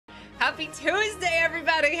Happy Tuesday,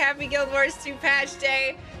 everybody! Happy Guild Wars 2 patch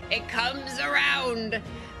day. It comes around,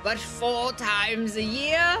 but 4 times a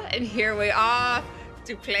year, and here we are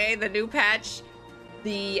to play the new patch,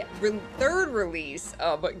 the third release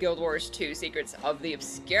of Guild Wars 2 Secrets of the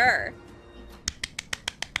Obscure.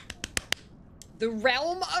 The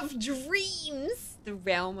Realm of Dreams. The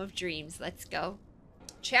Realm of Dreams. Let's go.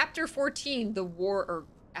 Chapter 14, the war, or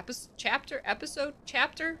chapter?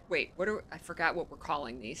 Wait, I forgot what we're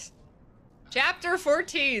calling these. Chapter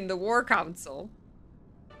 14, the War Council.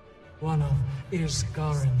 One of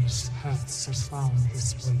Isgarin's pets has found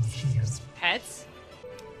his way here. Pets?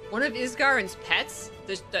 One of Isgarin's pets?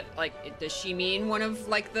 Does she mean one of,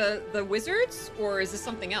 like, the wizards? Or is this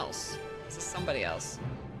something else? Is this somebody else?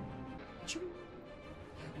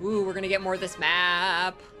 Ooh, we're gonna get more of this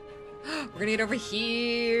map. We're gonna get over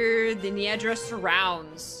here. The Niedra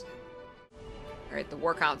surrounds. All right, the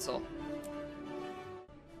War Council.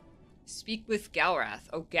 Speak with Galrath.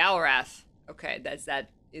 Oh, Galrath. Okay, that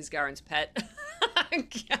is Garen's pet.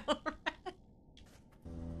 Galrath.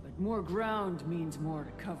 But more ground means more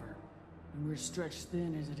to cover, and we're stretched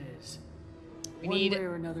thin as it is. We need One way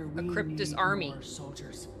or another, we a Cryptus need army. More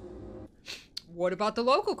soldiers. What about the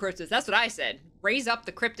local Cryptus? That's what I said. Raise up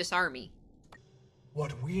the Cryptus army.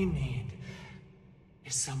 What we need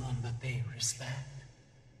is someone that they respect.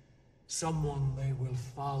 Someone they will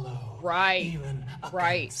follow. Right. Even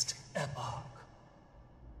right. against Epoch.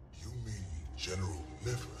 You mean General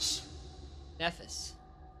Nephis?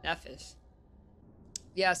 Nephis.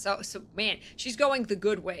 Yeah, so man, she's going the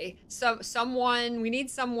good way. We need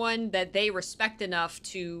someone that they respect enough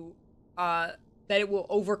to, that it will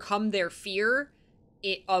overcome their fear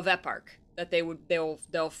of Epoch. That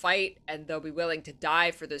they'll fight and they'll be willing to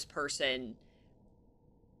die for this person,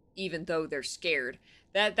 even though they're scared.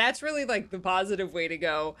 That's really like the positive way to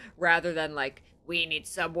go, rather than like, we need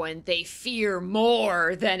someone they fear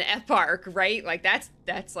more than Epoch, right? Like that's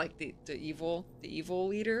like the evil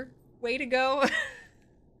leader way to go.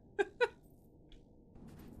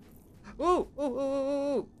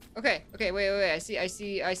 Ooh. Okay, wait.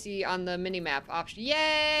 I see on the mini-map option.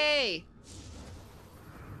 Yay!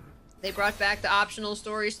 They brought back the optional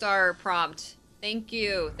story star prompt. Thank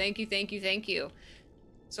you.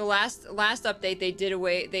 So last update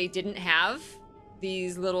they didn't have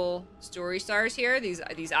these little story stars here,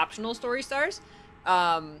 these optional story stars,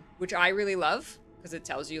 which I really love because it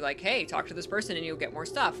tells you like, hey, talk to this person and you'll get more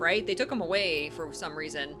stuff, right? They took them away for some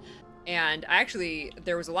reason. And actually,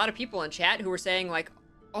 there was a lot of people in chat who were saying like,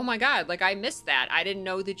 oh my god, like I missed that. I didn't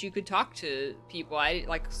know that you could talk to people. I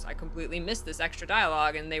completely missed this extra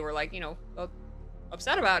dialogue, and they were like, you know,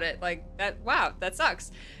 upset about it. Like that, wow, that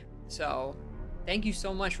sucks. So, thank you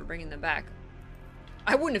so much for bringing them back.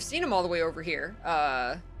 I wouldn't have seen them all the way over here, if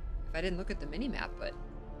I didn't look at the mini-map, but...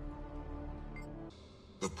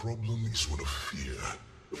 The problem is one of fear,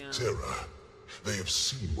 of terror. They have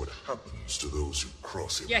seen what happens to those who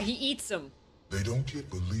cross him. Yeah, he eats them. They don't yet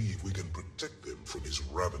believe we can protect them from his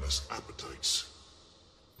ravenous appetites.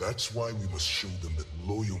 That's why we must show them that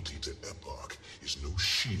loyalty to Epoch is no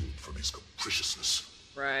shield from his capriciousness.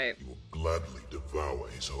 Right. He will gladly devour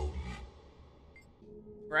his own.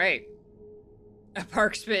 Right.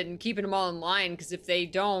 Epoch's been keeping them all in line, because if they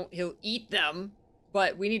don't, he'll eat them.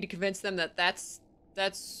 But we need to convince them that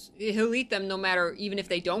he'll eat them no matter, even if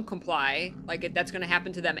they don't comply. Like, that's going to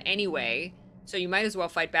happen to them anyway. So you might as well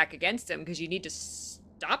fight back against him, because you need to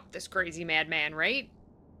stop this crazy madman, right?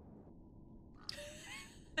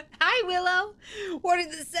 Hi, Willow! What are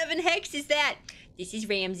the 7 hex is that? This is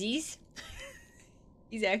Ramses.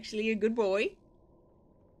 He's actually a good boy.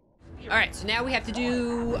 Alright, so now we have to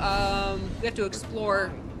do, we have to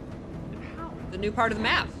explore the new part of the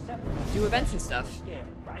map. Do events and stuff.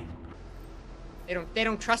 They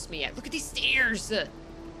don't trust me yet. Look at these stairs!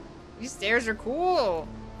 These stairs are cool!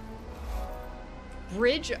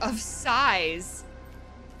 Bridge of Size.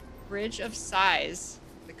 Bridge of Size.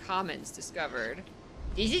 The Commons discovered.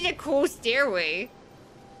 This is a cool stairway.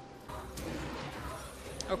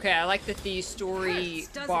 Okay, I like that the story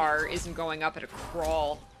bar isn't going up at a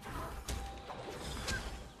crawl.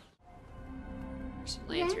 There's some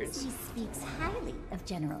lanterns. Ramses speaks highly of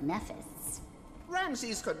General Nephis.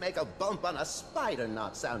 Ramses could make a bump on a spider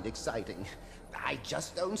not sound exciting. I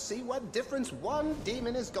just don't see what difference one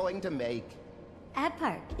demon is going to make.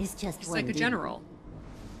 Epoch is just He's one like a demon. general.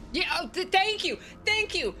 Yeah, oh, thank you!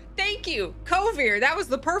 Kovir, that was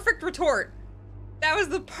the perfect retort.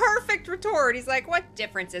 He's like, what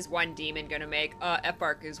difference is one demon gonna make?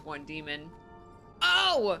 Epoch is one demon.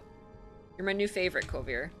 Oh! You're my new favorite,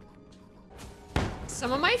 Kovir.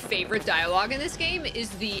 Some of my favorite dialogue in this game is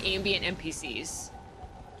the ambient NPCs.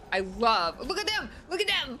 I love, look at them, look at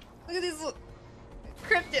them, look at these little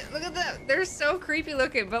cryptid, look at them. They're so creepy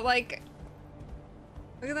looking, but like,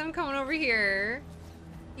 look at them coming over here.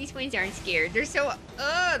 These ones aren't scared. They're so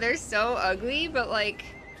ugly, but like,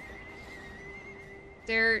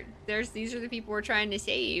 these are the people we're trying to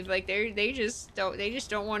save. Like they just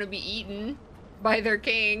don't want to be eaten by their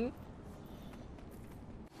king.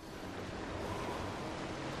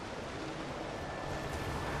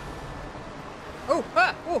 Oh,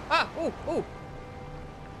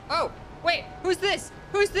 oh, wait, who's this?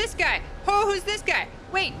 Who's this guy? Oh, who's this guy?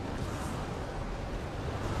 Wait.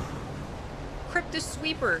 Cryptus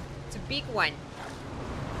Sweeper. It's a big one.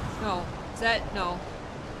 No, is that, no.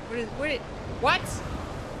 What?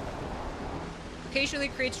 Occasionally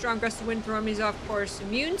creates strong gusts of wind, throw enemies off course.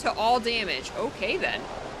 Immune to all damage. Okay, then.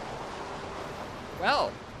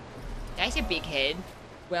 Well, that's a big head.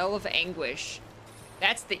 Well of Anguish.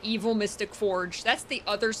 That's the evil Mystic Forge. That's the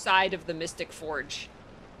other side of the Mystic Forge.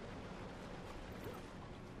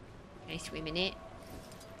 Can I swim in it?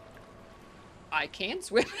 I can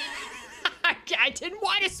swim. I didn't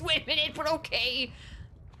want to swim in it, but okay.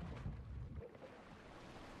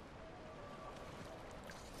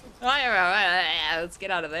 Let's get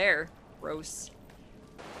out of there. Gross.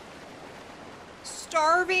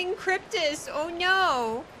 Starving Cryptus. Oh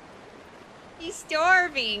no. He's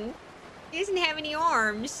starving. He doesn't have any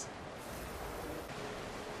arms.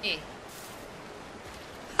 Eh.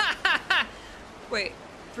 Ha ha ha! Wait.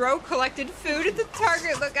 Throw collected food at the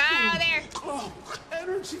target. Look, there. Oh,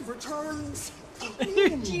 energy returns.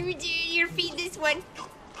 You feed this one.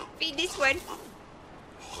 Feed this one.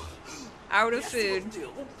 Out of food.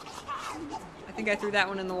 I think I threw that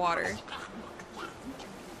one in the water.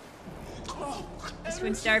 This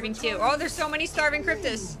one's starving too. Oh, there's so many starving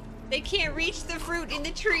Cryptus. They can't reach the fruit in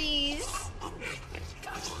the trees.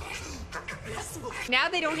 Now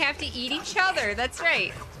they don't have to eat each other. That's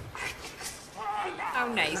right.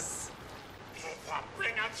 Oh, nice.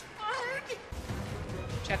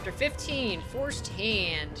 Chapter 15, Forced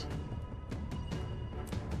Hand.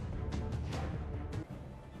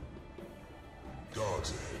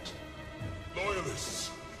 God's Head.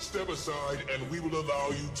 Loyalists, step aside and we will allow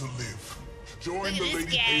you to live. Join the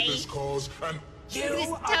Lady Pater's cause and...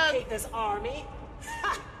 You are Pater's army?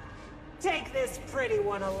 Ha! Take this pretty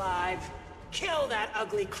one alive. Kill that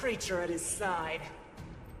ugly creature at his side.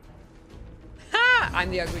 Ha!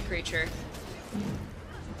 I'm the ugly creature.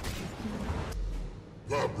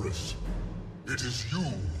 Labrys, it is you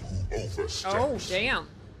who overstepped. Oh, damn.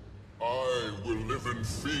 I will live in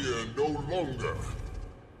fear no longer.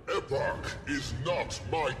 Eparch is not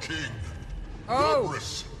my king. Oh.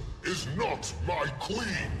 Labrys is not my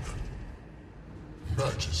queen.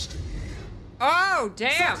 Majesty. Oh,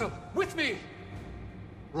 damn. SOTO, with me.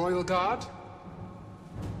 Royal Guard,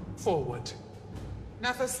 forward.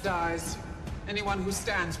 Nephis dies. Anyone who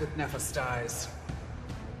stands with Nephis dies.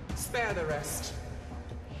 Spare the rest.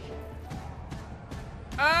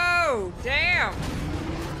 Oh, damn.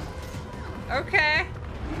 Okay.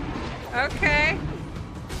 Okay.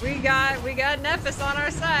 We got Nephis on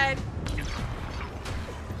our side.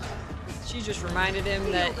 She just reminded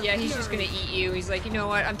him that, yeah, he's just gonna eat you. He's like, you know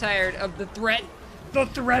what? I'm tired of the threat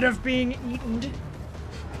of being eaten.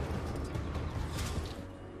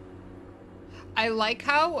 I like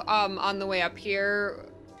how, on the way up here,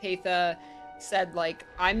 Paitha said, like,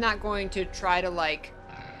 I'm not going to try to, like,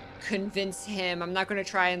 convince him. I'm not going to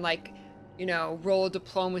try and, like, you know, roll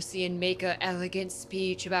diplomacy and make an elegant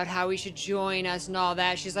speech about how he should join us and all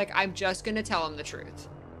that. She's like, I'm just going to tell him the truth.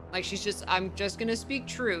 Like, I'm just going to speak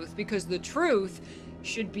truth because the truth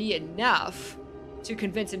should be enough to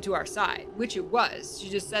convince him to our side, which it was. She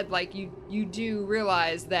just said, like, you do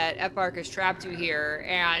realize that Eparch has trapped you here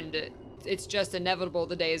and it's just inevitable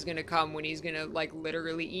the day is going to come when he's going to, like,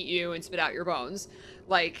 literally eat you and spit out your bones.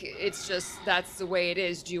 Like, it's just, that's the way it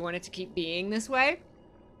is. Do you want it to keep being this way?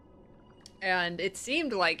 And it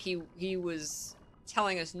seemed like he was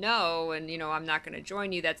telling us no, and, you know, I'm not going to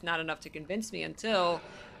join you. That's not enough to convince me until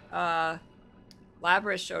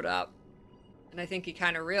Labrys showed up. And I think he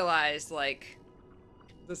kind of realized, like,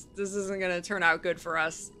 this isn't going to turn out good for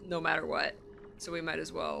us no matter what. So we might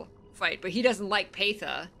as well fight. But he doesn't like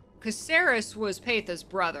Paitha. Because Saris was Paitha's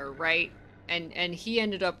brother, right? And he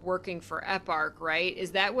ended up working for Eparch, right?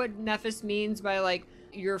 Is that what Nephis means by, like,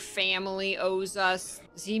 your family owes us?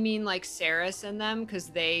 Does he mean, like, Saris and them? Because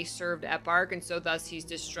they served Eparch, and so thus he's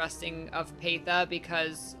distrusting of Paitha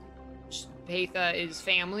because Paitha is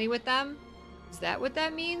family with them? Is that what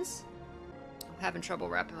that means? I'm having trouble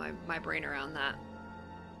wrapping my brain around that.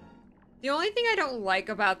 The only thing I don't like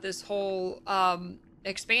about this whole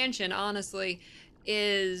expansion, honestly,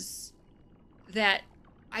 is that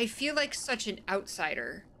I feel like such an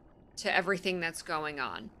outsider to everything that's going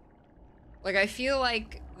on. Like, I feel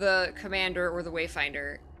like the commander or the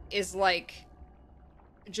Wayfinder is, like,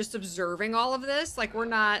 just observing all of this. Like, we're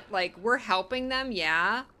not, like, we're helping them,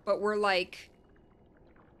 yeah, but we're, like,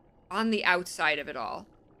 on the outside of it all.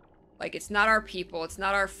 Like, it's not our people, it's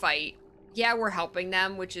not our fight. Yeah, we're helping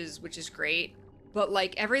them, which is great. But,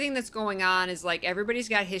 like, everything that's going on is, like, everybody's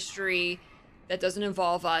got history that doesn't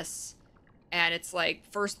involve us. And it's, like,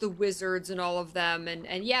 first the wizards and all of them.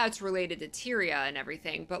 And yeah, it's related to Tyria and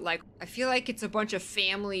everything. But, like, I feel like it's a bunch of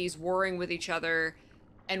families warring with each other.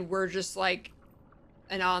 And we're just, like,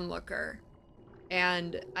 an onlooker.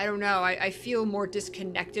 And I don't know, I feel more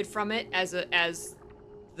disconnected from it as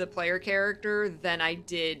the player character than I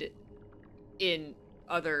did in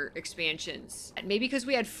other expansions. Maybe because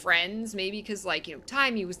we had friends, maybe because, like, you know,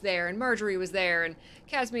 Timey was there and Marjorie was there and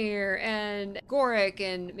Casimir and Goric,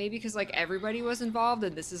 and maybe because, like, everybody was involved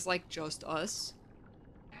and this is, like, just us.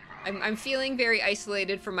 I'm feeling very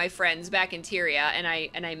isolated from my friends back in Tyria, and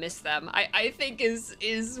I miss them. I think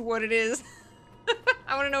is what it is.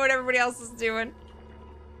 I want to know what everybody else is doing.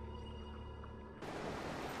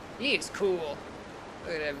 He's cool.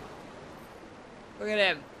 Look at him. Look at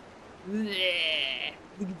him. Bleh.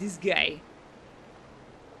 Look at this guy.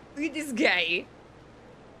 Look at this guy.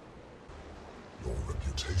 Your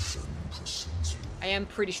reputation precedes you. I am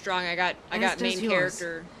pretty strong. I got As main does yours.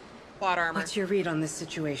 character plot armor. What's your read on this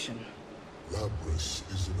situation? Labrys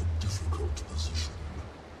is in a difficult position.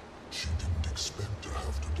 She didn't expect to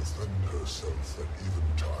have to defend herself at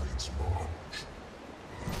Eventide's march.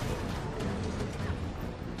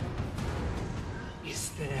 Is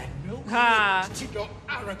there no Ha. limit to your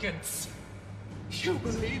arrogance? You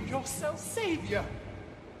believe yourself savior.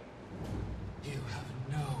 You have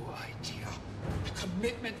no idea the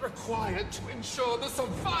commitment required to ensure the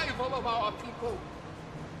survival of our people.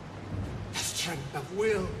 The strength of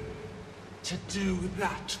will to do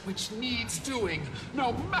that which needs doing,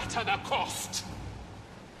 no matter the cost.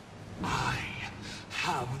 I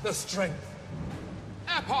have the strength.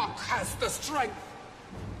 Epoch has the strength.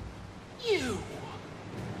 You,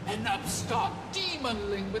 an upstart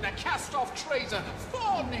demonling with a cast-off traitor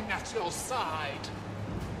fawning at your side.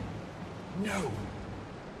 No,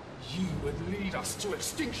 you would lead us to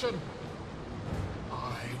extinction.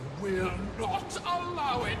 I will not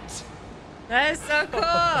allow it. That is so cool.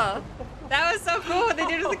 That was so cool what they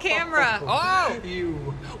did with the camera. Oh!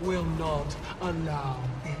 You will not allow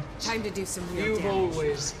it. Time to do some real You've damage.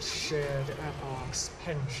 always shared Epoch's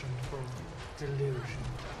penchant for delusion.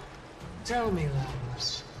 Tell me,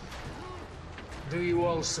 Labrys, do you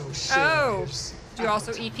also share his Do you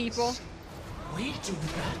also eat appetites? people? We do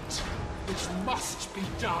that which must be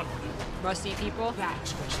done. Must eat people? That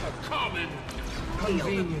which the common. Feel the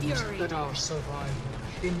Convenient fury. that our survival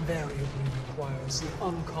invariably requires the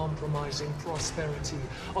uncompromising prosperity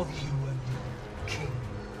of you and your king.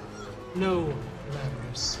 No,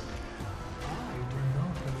 Labrys, I do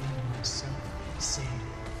not believe myself safe.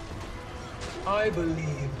 I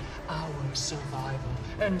believe our survival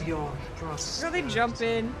and your prosperity Really jump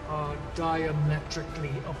in. are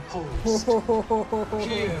diametrically opposed.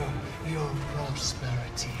 Here, your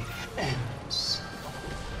prosperity ends.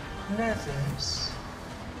 Nephis.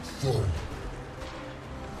 Forward.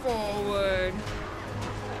 Forward.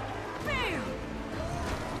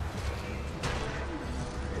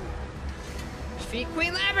 Defeat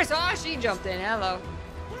Queen Labrys. Oh, she jumped in. Hello.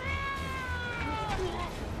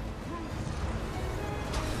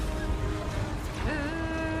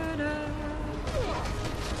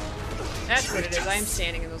 That's what it is. I am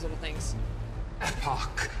standing in those little things.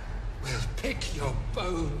 Epoch will pick your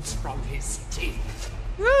bones from his teeth.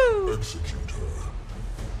 Woo! Execute her,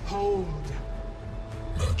 Hold.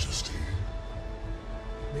 Majesty.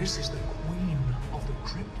 This is the queen of the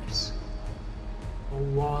crypts. The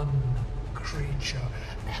one creature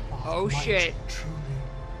Epoch Oh, might shit. truly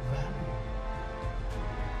value.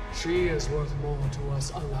 She is worth more to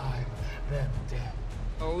us alive than dead.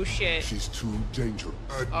 Oh shit. She's too dangerous.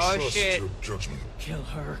 I Oh, trust shit. your judgment. Kill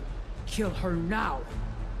her. Kill her now.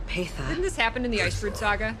 Didn't Patha. this happen in the Icebrood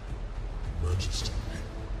saga? Majesty,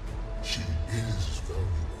 she is valuable,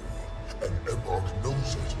 and Epoch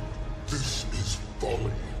knows it. This is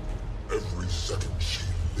folly. Every second she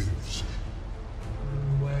lives,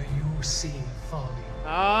 Where you see folly,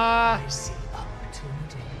 Ah, I see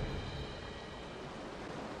opportunity.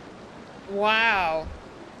 wow.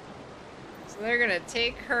 So they're gonna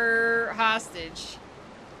take her hostage.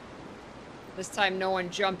 This time no one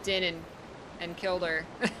jumped in and killed her.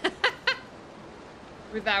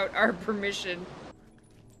 Without our permission.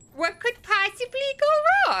 What could possibly go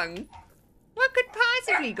wrong? What could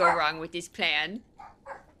possibly go wrong with this plan?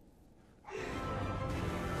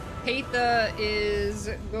 Paitha is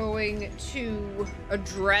going to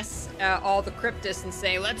address all the cryptists and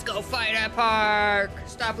say, let's go fight Epark!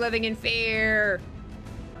 Stop living in fear!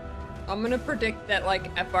 I'm gonna predict that,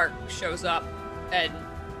 like, Epark shows up and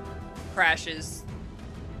crashes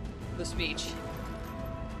the speech.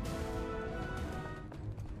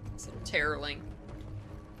 This little terrorling.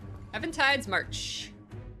 Eventide's March.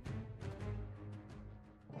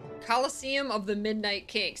 Coliseum of the Midnight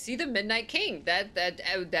King. See the Midnight King?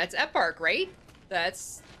 That's Epark, right?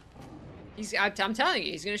 I'm telling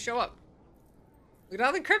you, he's gonna show up. Look at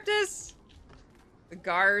all the cryptists, the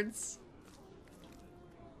guards.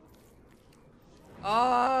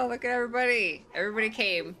 Oh, look at everybody! Everybody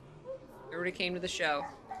came. Everybody came to the show.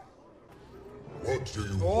 What do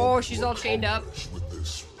you she's all chained up with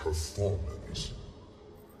this performance?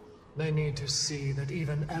 They need to see that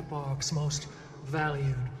even Epark's most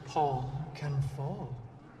valued pawn can fall.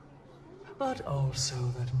 But also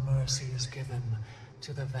that mercy is given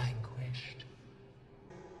to the vanquished.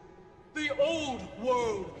 The old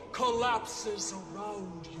world collapses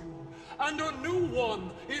around you, and a new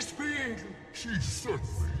one is being... She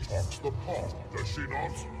certainly talks the part, does she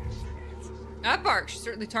not? Epark, she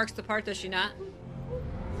certainly talks the part, does she not?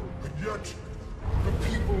 And yet, the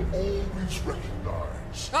people always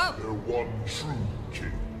recognize their one true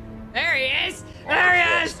king. There he is! There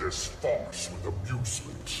he is! This farce with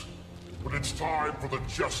amusement. But it's time for the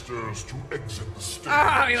jesters to exit the stage.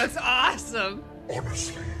 Oh, he looks awesome!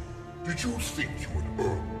 Honestly, did you think you would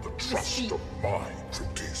earn the trust of my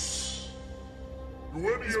cryptists? Do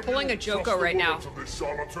any He's of pulling you a Joko trust the right now. words of this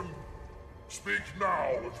charlatan? Speak now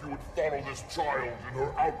if you would follow this child in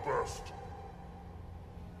her outburst.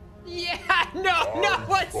 Yeah, no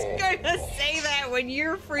one's gonna say that when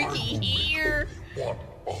you're freaky here. One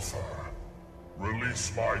offer.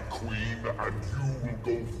 Release my queen and you will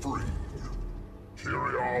go free.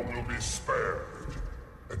 Kyria will be spared,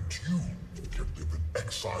 and you can live in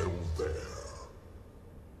exile there.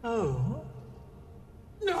 Oh?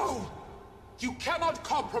 No! You cannot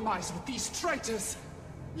compromise with these traitors!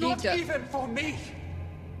 Not even for me!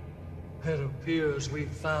 It appears we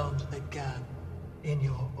found the gap in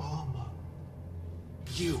your armor.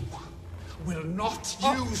 You will not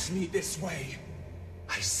use me this way.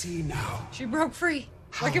 I see now. She broke free,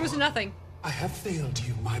 like it was nothing. I have failed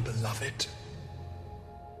you, my beloved.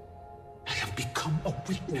 I have become a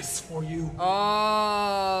weakness for you.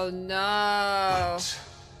 Oh, no. But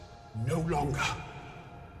no longer.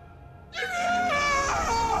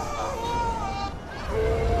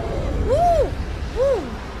 Woo! Woo!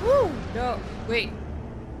 Woo! No, wait.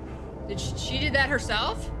 She did that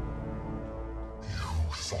herself?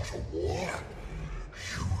 You sought a war.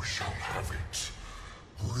 You shall have it.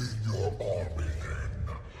 Bring your army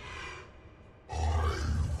then. I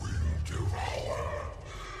will devour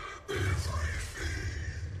everything.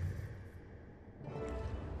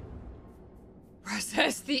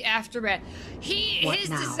 Process the aftermath. What His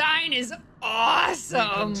now? design is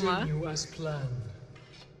awesome. Continue as planned.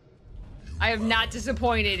 I am not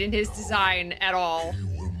disappointed in his design at all. He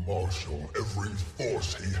will marshal every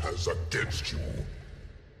force he has against you.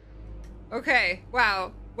 Okay,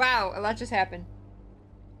 wow, a lot just happened.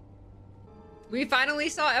 We finally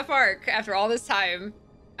saw Epark after all this time.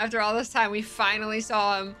 After all this time, we finally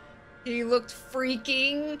saw him. He looked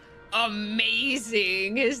freaking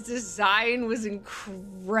amazing. His design was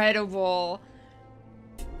incredible.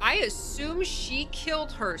 I assume she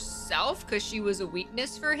killed herself because she was a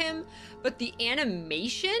weakness for him, but the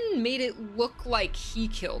animation made it look like he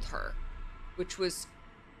killed her, which was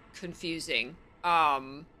confusing.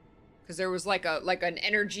 Because there was like an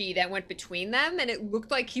energy that went between them, and it looked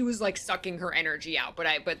like he was like sucking her energy out.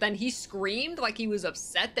 But then he screamed like he was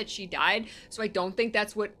upset that she died. So I don't think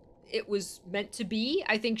that's what it was meant to be.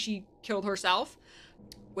 I think she killed herself,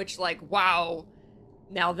 which, like, wow.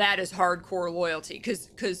 Now that is hardcore loyalty,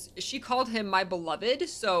 because she called him my beloved,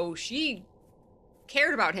 so she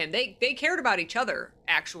cared about him. They cared about each other,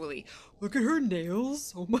 actually. Look at her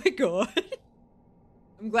nails. Oh my god.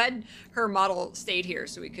 I'm glad her model stayed here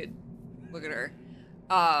so we could look at her.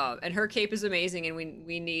 And her cape is amazing, and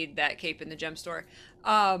we need that cape in the gem store.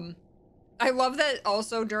 I love that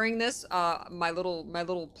also during this, my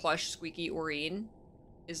little plush squeaky Aureen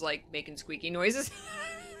is like making squeaky noises.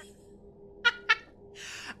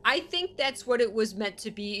 I think that's what it was meant to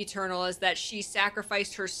be, Eternal, is that she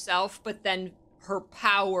sacrificed herself, but then her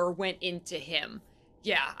power went into him.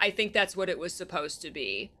 Yeah, I think that's what it was supposed to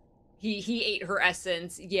be. He ate her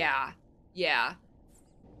essence. Yeah.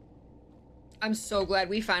 I'm so glad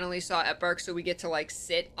we finally saw Epark, so we get to like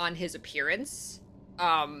sit on his appearance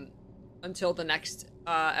until the next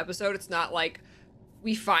episode. It's not like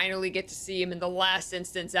we finally get to see him in the last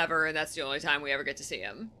instance ever, and that's the only time we ever get to see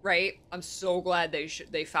him, right? I'm so glad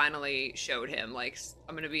they finally showed him. Like,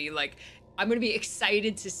 I'm gonna be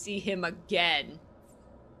excited to see him again,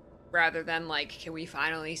 rather than like, can we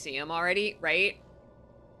finally see him already, right?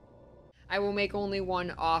 I will make only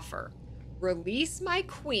one offer. Release my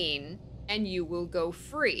queen, and you will go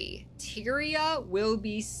free. Tyria will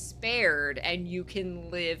be spared, and you can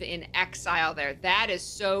live in exile there. That is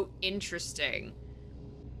so interesting.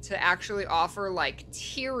 To actually offer, like,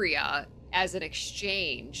 Tyria as an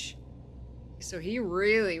exchange. So he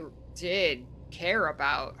really did care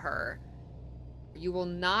about her. You will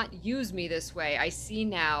not use me this way. I see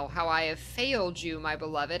now how I have failed you, my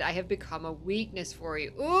beloved. I have become a weakness for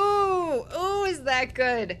you. Ooh! Ooh, is that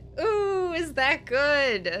good? Ooh, is that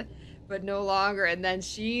good? But no longer. And then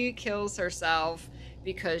she kills herself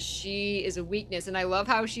because she is a weakness. And I love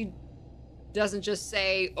how she doesn't just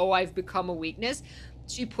say, oh, I've become a weakness.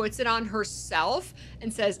 She puts it on herself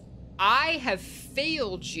and says, I have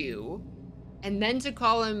failed you. And then to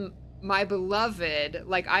call him my beloved,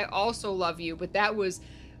 like, I also love you, but that was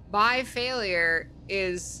my failure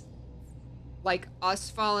is like us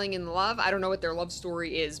falling in love. I don't know what their love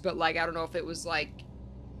story is, but like, I don't know if it was like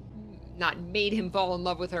not made him fall in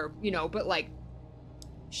love with her, you know, but like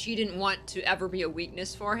she didn't want to ever be a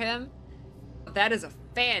weakness for him. That is a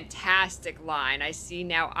fantastic line. I see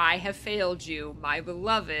now I have failed you, my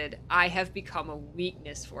beloved. I have become a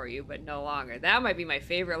weakness for you, but no longer. That might be my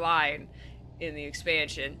favorite line in the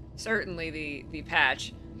expansion. Certainly the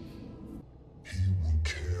patch. He will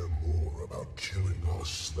care more about killing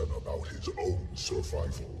us than about his own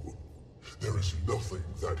survival. There is nothing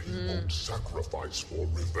that he won't sacrifice for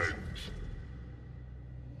revenge.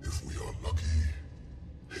 If we are lucky,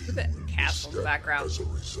 he will castle in the background as a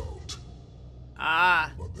result.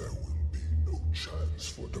 Ah. But there will be no chance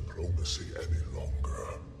for diplomacy any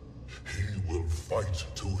longer. He will fight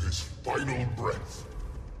to his final breath.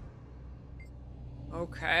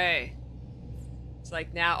 Okay. It's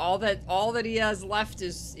like now all that he has left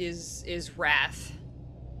is wrath.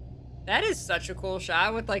 That is such a cool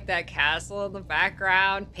shot with like that castle in the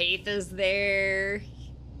background. Paith is there.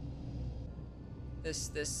 This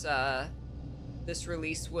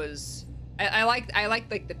release was I liked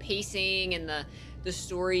like the pacing and the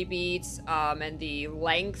story beats and the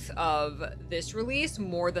length of this release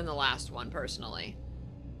more than the last one personally.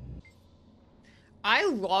 I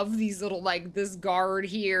love these little, like, this guard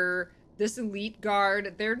here, this elite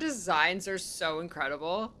guard. Their designs are so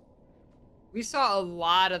incredible. We saw a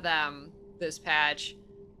lot of them this patch.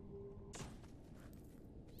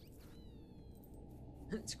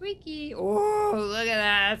 Squeaky. Oh, look at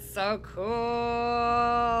that. It's so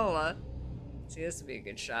cool. See, this would be a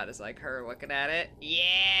good shot. It's like her looking at it.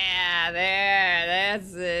 Yeah, there.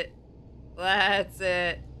 That's it. That's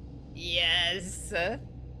it. Yes.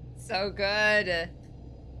 So good.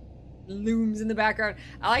 Looms in the background.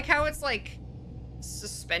 I like how it's like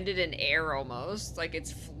suspended in air almost. Like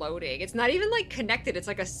it's floating. It's not even like connected. It's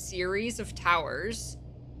like a series of towers.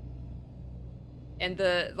 And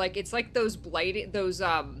it's like those blighting those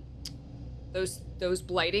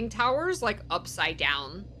blighting towers like upside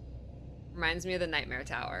down. Reminds me of the Nightmare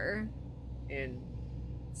Tower in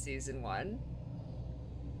season 1.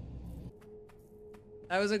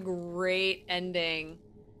 That was a great ending.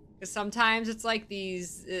 Because sometimes it's like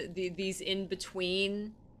these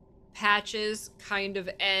in-between patches kind of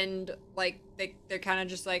end, like, they're kind of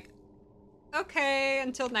just like, okay,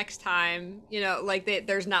 until next time. You know, like,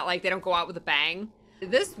 there's not, like, they don't go out with a bang.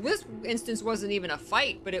 This instance wasn't even a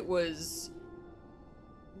fight, but it was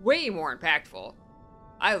way more impactful.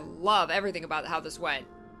 I love everything about how this went.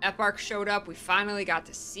 Epark showed up, we finally got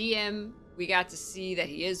to see him. We got to see that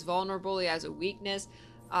he is vulnerable, he has a weakness.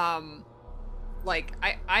 Like,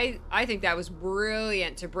 I think that was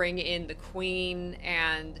brilliant to bring in the queen,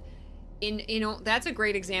 and you know, that's a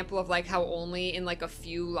great example of like how only in like a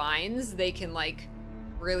few lines they can like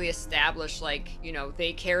really establish like, you know,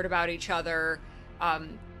 they cared about each other,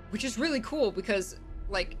 which is really cool because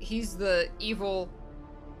like he's the evil,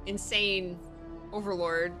 insane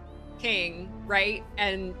overlord king, right?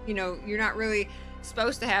 And you know, you're not really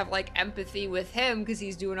supposed to have like empathy with him because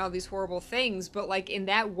he's doing all these horrible things, but like in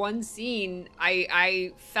that one scene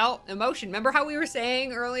I felt emotion. Remember how we were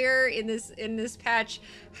saying earlier in this patch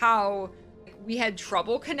how we had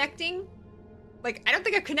trouble connecting? Like, I don't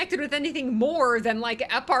think I've connected with anything more than like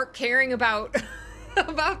Epark caring about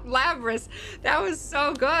about Labrys. That was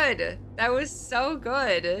so good. That was so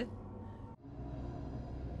good.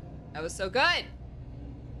 That was so good.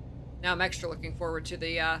 Now I'm extra looking forward to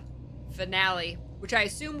the finale, which I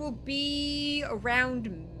assume will be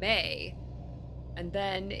around May. And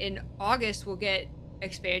then in August, we'll get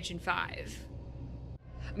expansion 5.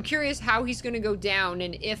 I'm curious how he's going to go down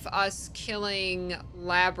and if us killing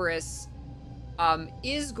Labrys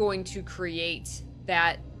is going to create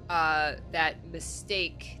that that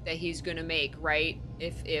mistake that he's going to make, right?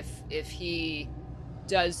 If he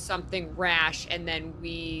does something rash and then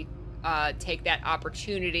we take that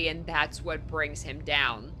opportunity and that's what brings him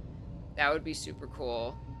down. That would be super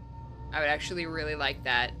cool. I would actually really like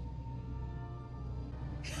that.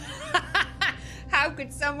 How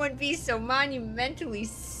could someone be so monumentally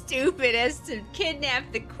stupid as to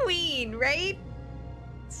kidnap the queen, right?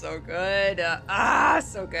 So good.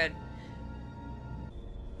 So good.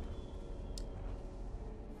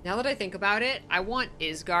 Now that I think about it, I want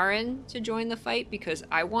Isgarin to join the fight because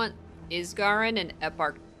I want Isgarin and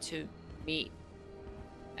Epark to meet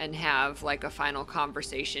and have like a final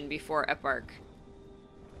conversation before Epark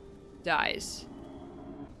dies.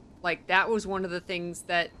 Like, that was one of the things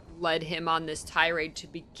that led him on this tirade to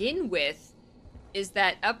begin with, is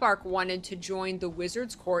that Epark wanted to join the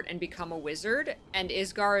wizard's court and become a wizard, and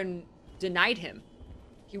Isgarin denied him.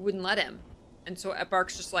 He wouldn't let him. And so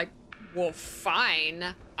Epark's just like, well,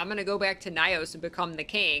 fine. I'm gonna go back to Nyos and become the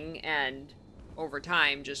king, and over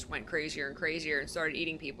time just went crazier and crazier and started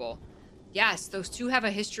eating people. Yes, those two have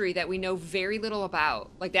a history that we know very little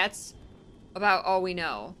about. Like, that's about all we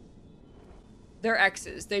know. They're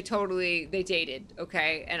exes. They dated,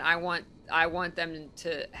 okay? And I want them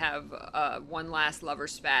to have one last lover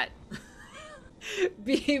spat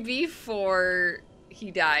before he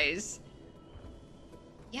dies.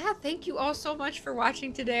 Yeah, thank you all so much for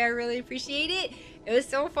watching today. I really appreciate it. It was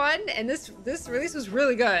so fun, and this release was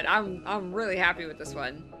really good. I'm really happy with this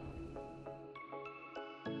one.